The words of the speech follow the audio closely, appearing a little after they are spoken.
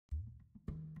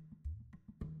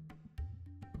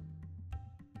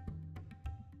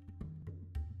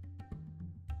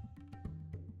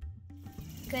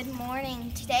Good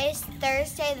morning. Today is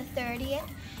Thursday the 30th,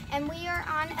 and we are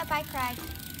on a bike ride.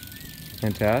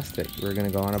 Fantastic. We're going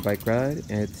to go on a bike ride.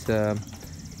 It's a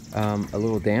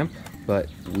little damp, but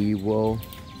we will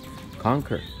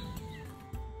conquer.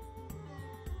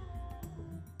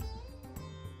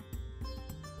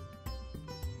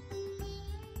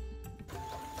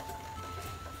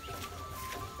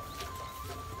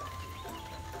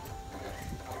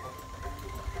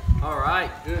 All right,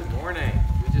 good morning.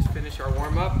 We just finished our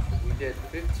warm-up. We did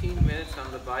 15 minutes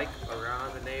on the bike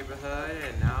around the neighborhood,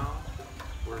 and now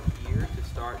we're here to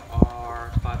start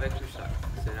our 5 exercises.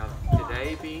 So now,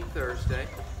 today being Thursday,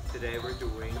 today we're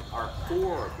doing our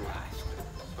core blast.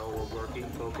 So we're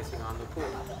focusing on the core,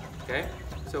 okay?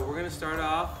 So we're gonna start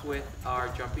off with our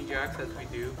jumping jacks as we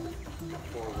do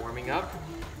for warming up.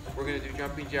 We're gonna do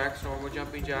jumping jacks, normal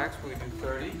jumping jacks. We're gonna do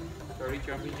 30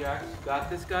 jumping jacks. Got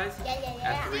this, guys? Yeah.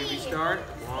 At 3 we start.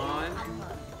 1,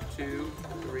 2,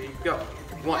 3, go.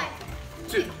 1,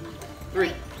 2,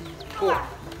 3, 4,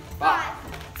 5,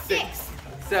 6,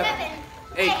 7,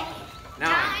 8,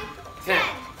 9, 10,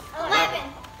 11,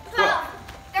 12,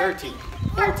 13,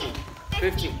 14,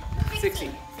 15,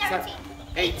 16, 17,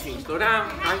 18. Slow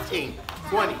down. 19,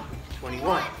 20,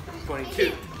 21,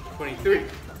 22, 23,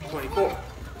 24,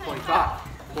 25,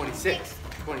 26,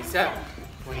 27,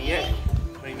 28,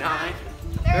 29,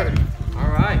 30. All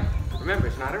right. Remember,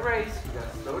 it's not a race. You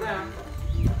gotta slow down.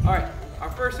 All right. Our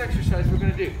first exercise we're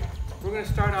gonna do. We're gonna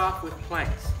start off with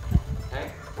planks.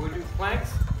 Okay. We're gonna do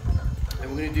planks, and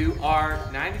we're gonna do our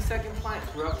 90-second planks.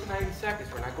 We're up to 90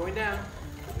 seconds. We're not going down.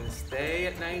 We're gonna stay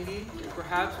at 90.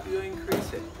 Perhaps we'll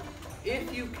increase it.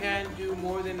 If you can do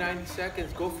more than 90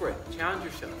 seconds, go for it. Challenge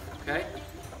yourself. Okay.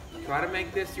 Try to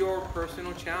make this your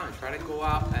personal challenge. Try to go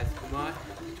out as much.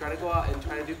 Try to go out and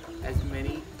try to do as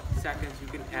many seconds you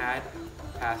can add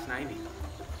past 90.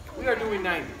 We are doing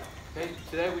 90. Okay?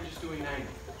 Today we're just doing 90.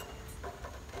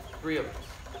 3 of us.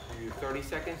 We do 30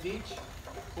 seconds each.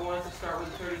 Who wants to start with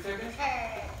 30 seconds?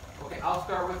 Okay, I'll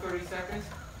start with 30 seconds.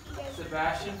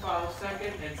 Sebastian follows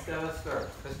second and Stella's third.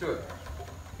 Let's do it.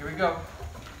 Here we go.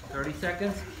 30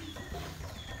 seconds.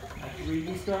 At 3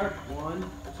 we start. 1,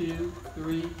 2,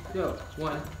 3, go.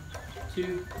 1,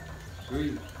 2,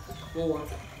 3, 4,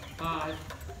 5,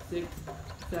 6,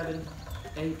 7,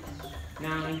 8,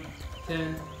 9,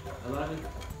 10, 11,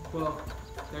 12,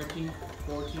 13,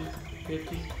 14,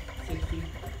 15, 16,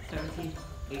 17,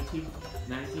 18,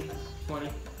 19, 20,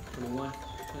 21,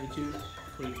 22,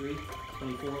 23,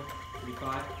 24,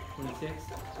 25, 26,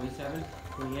 27,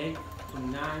 28,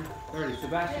 29, 30.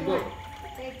 Sebastian, go.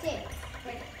 32,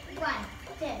 1,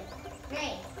 2,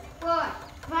 3, 4,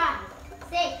 5,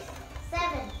 6,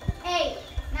 7, 8,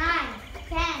 9,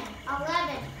 10,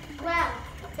 11, 12,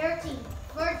 13,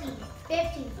 14,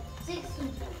 15,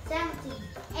 16, 17,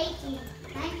 18,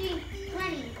 19,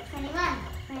 20, 21,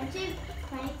 22,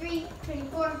 23,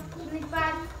 24,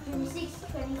 25, 26,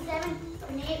 27,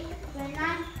 28,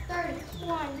 29, 30.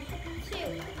 1, 2,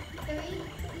 3,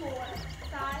 4,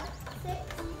 5, 6,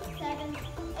 7,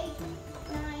 8,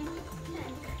 9, 10,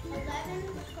 11,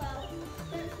 12,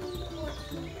 13,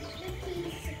 14,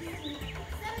 15, 16,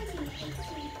 17,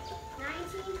 18,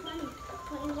 19, 20,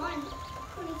 21,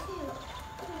 22,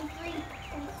 23,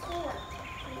 24,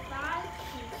 25,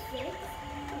 26,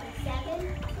 27,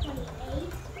 28,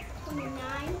 29,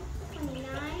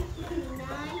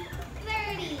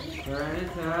 30.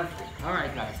 Fantastic. All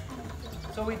right, guys.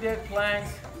 So we did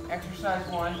planks, exercise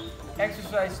 1,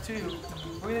 exercise 2.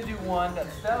 We're going to do one that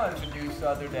Stella introduced the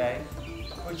other day,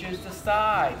 which is the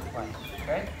side plank.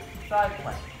 Okay? Side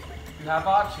plank. You have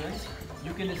options.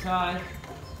 You can decide,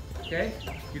 okay?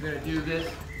 You're going to do this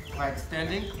by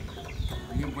extending.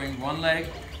 You bring one leg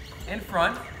in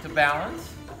front to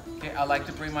balance. Okay, I like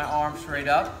to bring my arm straight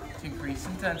up to increase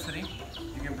intensity.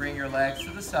 You can bring your legs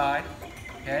to the side,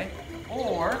 okay?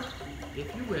 Or,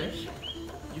 if you wish,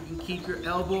 you can keep your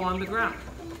elbow on the ground,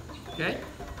 okay?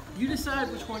 You decide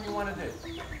which one you want to do.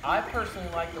 I personally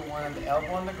like the one on the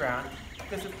elbow on the ground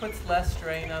because it puts less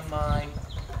strain on my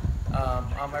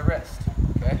wrist,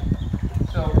 okay?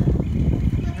 So,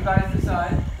 you guys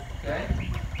decide, okay?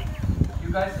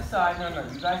 You guys decide,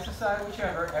 you guys decide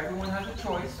whichever. Everyone has a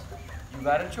choice. You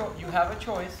have a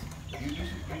choice. You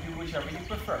do whichever you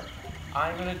prefer.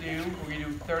 We're gonna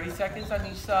do 30 seconds on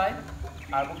each side.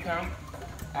 I will count.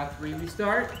 At 3 we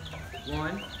start.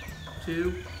 1,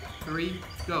 2, 3,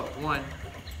 go. 1,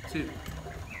 2,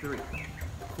 3,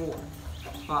 4,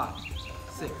 5,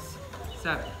 6,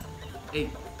 7, 8,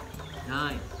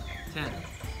 9, 10,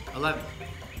 11,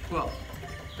 12,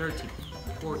 13,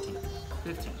 14,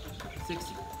 15,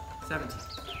 16, 17,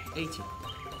 18,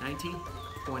 19,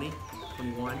 20,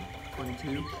 21,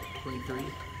 22, 23,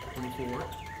 24,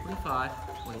 25,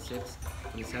 26,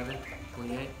 27,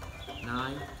 28,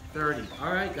 9, 30.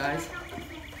 All right, guys.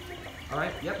 All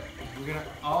right, yep. We're gonna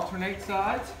alternate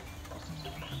sides.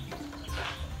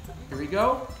 Here we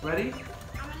go. Ready?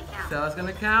 Stella's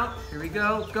gonna count. Here we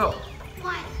go. Go.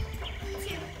 1,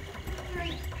 2,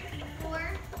 3,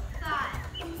 4, 5,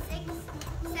 6,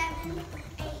 7,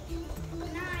 8,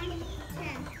 9,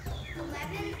 10,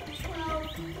 11,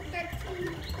 12,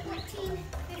 13, 14,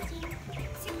 15,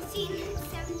 16,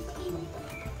 17,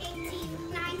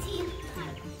 18, 19,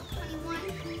 20, 21,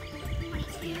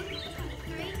 22,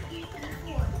 23,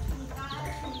 24, 25,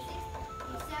 26,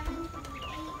 27,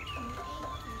 28,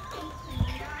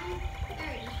 29,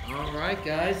 30. All right,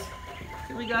 guys.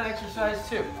 Here we got exercise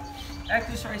 2.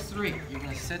 Exercise 3. You're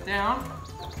gonna sit down.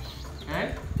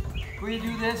 Okay? We're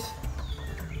gonna do this.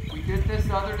 We did this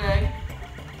the other day.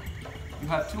 You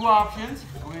have 2 options.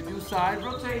 We're gonna do side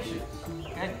rotation.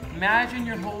 Okay? Imagine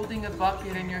you're holding a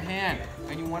bucket in your hand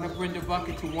and you want to bring the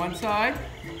bucket to one side.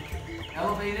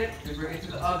 Elevate it and bring it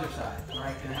to the other side. All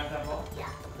right? Can I have that ball? Yeah.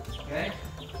 Okay?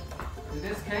 In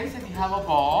this case, if you have a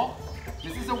ball,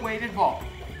 this is a weighted ball.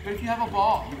 But if you have a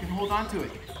ball, you can hold on to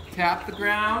it. Tap the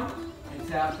ground and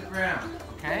tap the ground.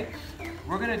 Okay?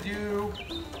 We're gonna do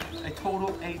a total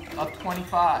of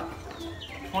 25.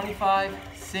 25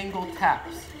 single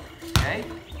taps. Okay?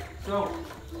 So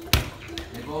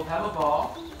they both have a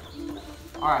ball.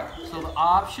 Alright, so the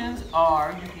options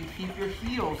are you can keep your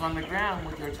heels on the ground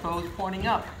with your toes pointing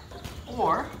up.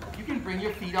 Or you can bring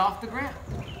your feet off the ground.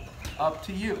 Up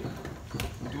to you.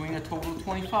 We're doing a total of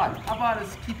 25. How about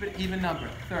us keep it even number,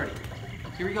 30.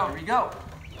 Here we go, here we go.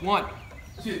 1,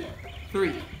 2,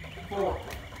 3, 4,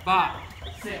 5,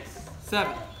 6,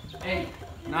 7, 8,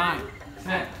 9,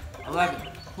 10, 11,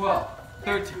 12,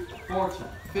 13, 14,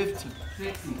 15,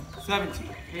 16,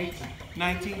 17, 18,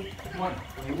 19, 20,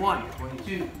 21,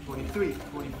 22, 23,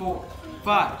 24,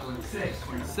 25, 26,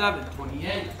 27,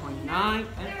 28, 29,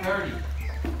 and 30.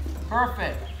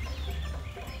 Perfect.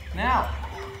 Now,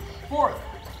 4th.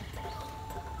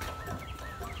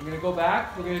 We're going to go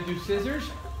back. We're going to do scissors.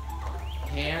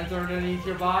 Hands underneath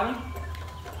your bottom.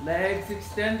 Legs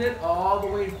extended all the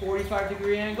way to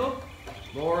 45-degree angle.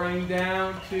 Lowering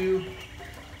down to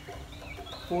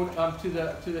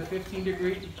the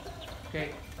 15-degree.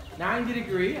 Okay,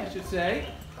 90-degree, I should say.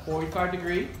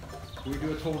 45-degree. We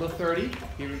do a total of 30.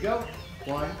 Here we go.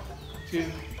 1,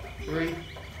 2, 3,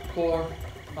 4,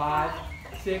 5,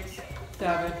 6,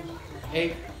 7,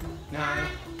 8, 9,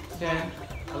 10,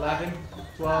 11,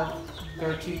 12,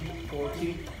 13,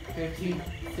 14, 15,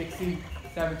 16,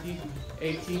 17,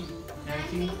 18,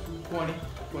 19, 20,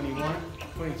 21,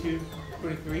 22,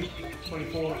 23,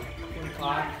 24,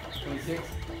 25, 26,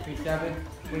 27,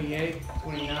 28,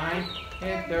 29,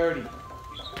 and 30. That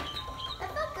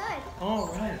felt good. All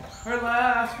right, our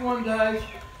last one, guys.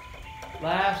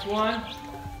 Last one.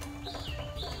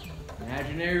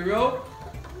 Imaginary rope.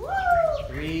 Woo!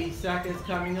 3 seconds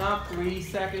coming up, 3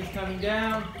 seconds coming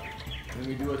down. Then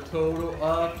we do a total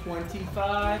of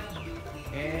 25.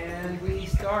 And we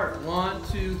start. 1,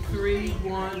 2, 3,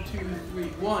 1, 2, 3,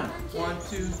 1. 1,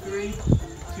 2, 3,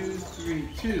 2, 3,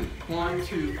 2. 1,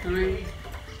 2, 3,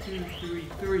 2, 3,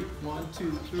 3. 1,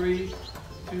 2, 3,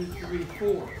 2, 3,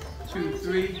 4. 2,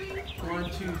 3, 1,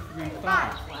 2, 3,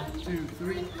 5. 1, 2,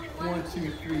 3, 1,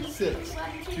 2, 3, 6.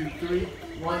 2, 3,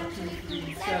 1, 2,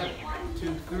 3, 7.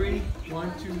 2, 3,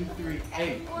 1, 2, 3,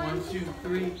 8. 1, 2,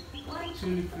 3,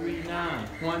 2, 3, 9.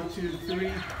 1, 2, 3,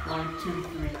 1, 2,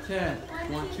 3, 10.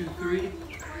 1, 2, 3,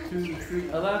 2, 3,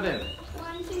 11.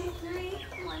 1, 2, 3,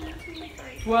 1, 2,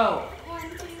 3. 12. 1,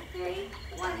 2, 3,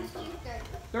 1, 2, 3.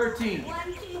 13.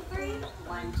 1, 2, 3,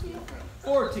 1, 2, 3.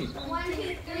 14. 1,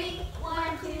 2, 3,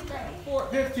 1, 2, 3.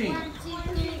 15. 1, 2,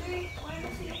 3, 1,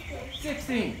 2, 3.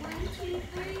 16. 1, 2,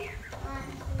 3, 1,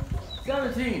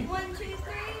 17. 1, 2, 3,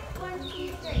 1,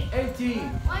 2, 3. 18.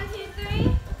 1, 2,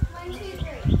 3, 1, 2,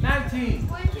 3. 19.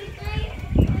 1, 2, 3,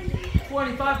 1, 2, 3.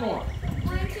 25 more.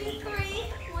 1, 2, 3,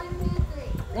 1, 2, 3.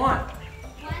 1. 1,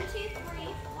 2, 3,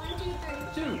 1, 2,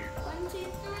 3. 2. 1, 2,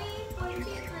 3, 1, 2,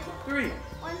 3. 3.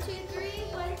 1, 2, 3,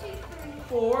 1, 2, 3.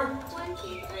 4. 1, 2,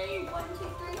 3, 1, 2,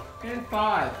 3. And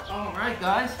 5. All right,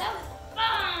 guys. That was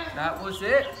fun! That was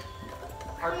it.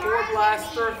 Our Core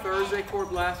Blaster, Thursday Core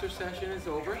Blaster session is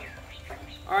over.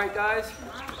 All right, guys.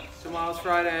 Tomorrow's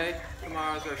Friday.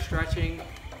 Tomorrow's our stretching,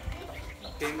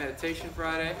 okay, meditation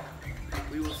Friday.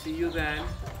 We will see you then.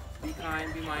 Be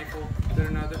kind, be mindful to one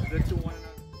another.